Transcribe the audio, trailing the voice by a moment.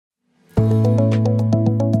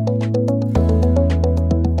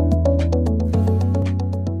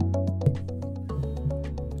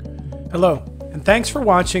Hello, and thanks for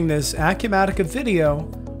watching this Acumatica video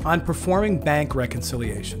on performing bank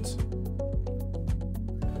reconciliations.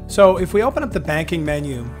 So if we open up the banking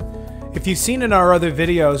menu, if you've seen in our other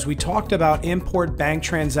videos, we talked about import bank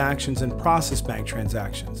transactions and process bank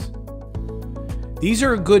transactions. These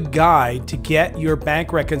are a good guide to get your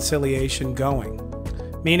bank reconciliation going,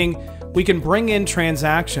 meaning we can bring in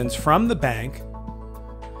transactions from the bank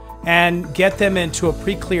and get them into a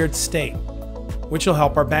pre-cleared state, which will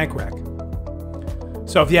help our bank rec.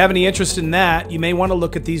 So if you have any interest in that, you may want to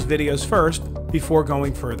look at these videos first before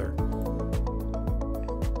going further.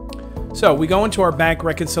 So we go into our bank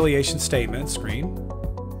reconciliation statement screen,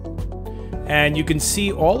 and you can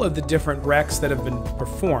see all of the different recs that have been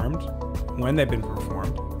performed, when they've been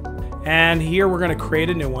performed. And here we're going to create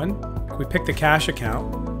a new one. We pick the cash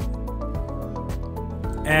account,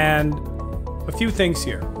 and a few things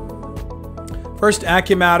here. First,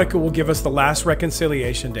 Acumatica will give us the last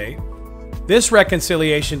reconciliation date. This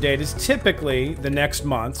reconciliation date is typically the next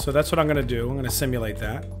month, so that's what I'm going to do. I'm going to simulate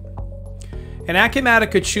that. And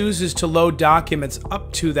Acumatica chooses to load documents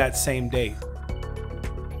up to that same date,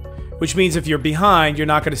 which means if you're behind, you're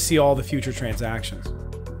not going to see all the future transactions.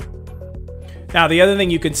 Now, the other thing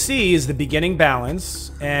you can see is the beginning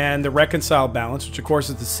balance and the reconciled balance, which of course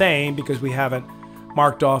is the same because we haven't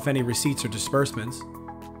marked off any receipts or disbursements.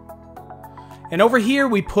 And over here,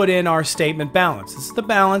 we put in our statement balance. This is the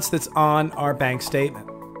balance that's on our bank statement.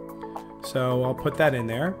 So I'll put that in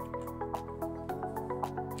there.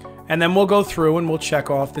 And then we'll go through and we'll check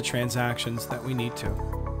off the transactions that we need to.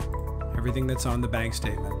 Everything that's on the bank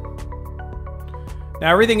statement.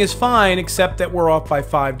 Now, everything is fine except that we're off by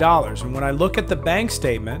 $5. And when I look at the bank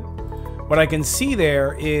statement, what I can see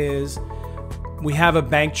there is we have a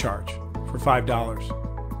bank charge for $5.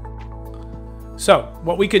 So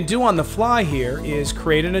what we can do on the fly here is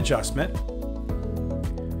create an adjustment.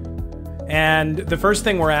 And the first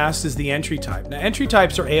thing we're asked is the entry type. Now, entry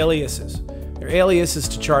types are aliases. They're aliases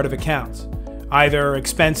to chart of accounts, either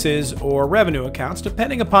expenses or revenue accounts,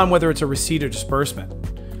 depending upon whether it's a receipt or disbursement.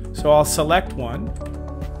 So I'll select one.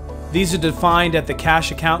 These are defined at the cash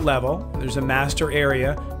account level. There's a master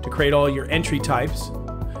area to create all your entry types,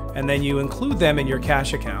 and then you include them in your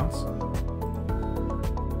cash accounts.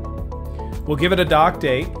 We'll give it a doc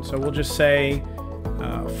date, so we'll just say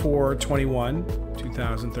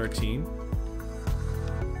 4/21/2013.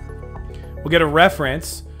 We'll get a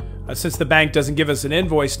reference. Since the bank doesn't give us an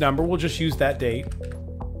invoice number, we'll just use that date.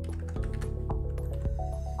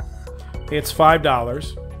 It's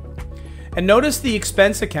 $5. And notice the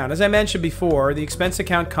expense account. As I mentioned before, the expense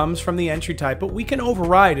account comes from the entry type, but we can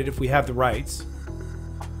override it if we have the rights.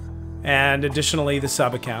 And additionally, the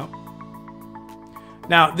sub account.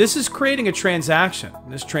 Now, this is creating a transaction.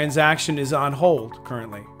 This transaction is on hold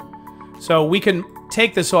currently. So we can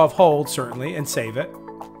take this off hold, certainly, and save it.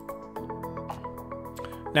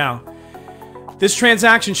 Now, this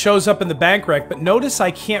transaction shows up in the bank rec, but notice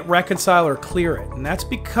I can't reconcile or clear it. And that's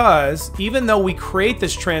because even though we create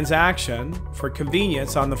this transaction for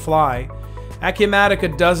convenience on the fly,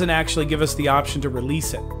 Acumatica doesn't actually give us the option to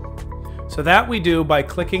release it. So that we do by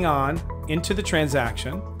clicking on into the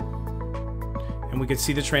transaction. And we can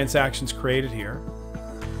see the transactions created here.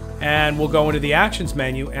 And we'll go into the actions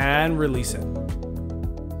menu and release it.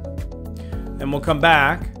 Then we'll come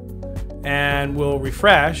back and we'll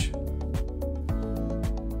refresh.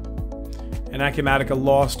 And Acumatica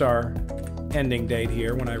lost our ending date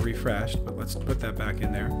here when I refreshed, but let's put that back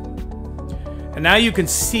in there. And now you can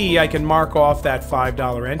see I can mark off that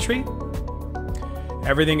 $5 entry.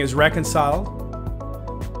 Everything is reconciled.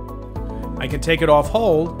 I can take it off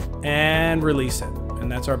hold and release it,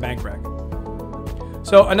 and that's our bank rec.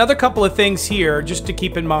 So another couple of things here just to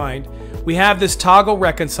keep in mind. We have this toggle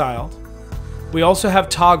reconciled. We also have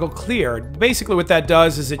toggle cleared. Basically what that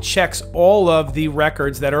does is it checks all of the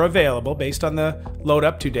records that are available based on the load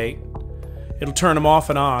up to date. It'll turn them off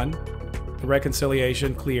and on. The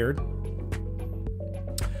reconciliation cleared.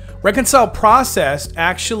 Reconcile processed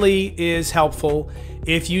actually is helpful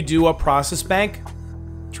if you do a process bank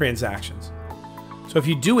transactions. So if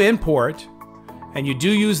you do import and you do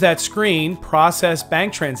use that screen, process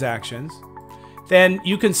bank transactions, then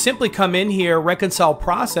you can simply come in here, reconcile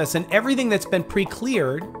process, and everything that's been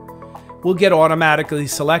pre-cleared will get automatically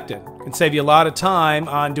selected. It can save you a lot of time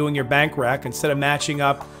on doing your bank rec instead of matching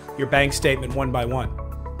up your bank statement one by one.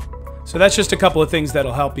 So that's just a couple of things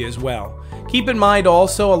that'll help you as well. Keep in mind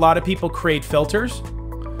also, a lot of people create filters.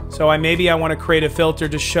 So maybe I want to create a filter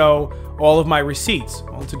to show all of my receipts.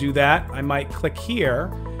 Well, to do that, I might click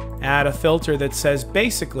here, add a filter that says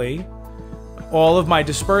basically all of my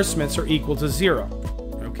disbursements are equal to 0.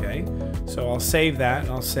 Okay, so I'll save that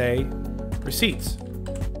and I'll say receipts.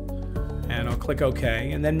 And I'll click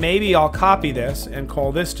OK. And then maybe I'll copy this and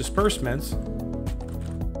call this disbursements.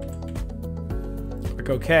 Click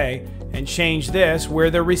OK. And change this where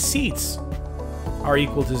the receipts are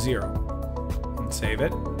equal to 0. And save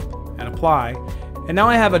it. And apply. And now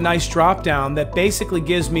I have a nice drop down that basically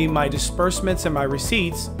gives me my disbursements and my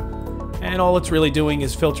receipts. And all it's really doing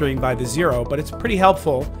is filtering by the 0. But it's pretty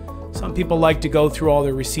helpful. Some people like to go through all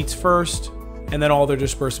their receipts first and then all their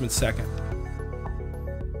disbursements second.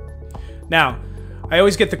 Now, I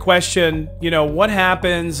always get the question, what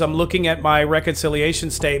happens? I'm looking at my reconciliation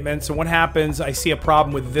statements, and what happens? I see a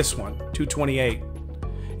problem with this one, 228.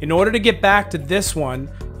 In order to get back to this one,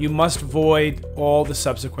 you must void all the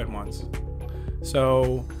subsequent ones.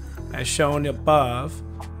 So, as shown above,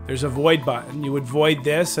 there's a void button. You would void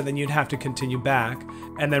this, and then you'd have to continue back,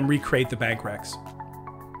 and then recreate the bank recs.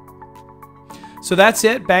 So that's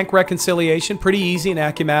it, bank reconciliation. Pretty easy in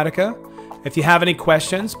Acumatica. If you have any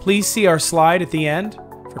questions, please see our slide at the end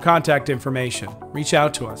for contact information. Reach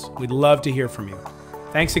out to us. We'd love to hear from you.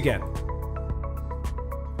 Thanks again.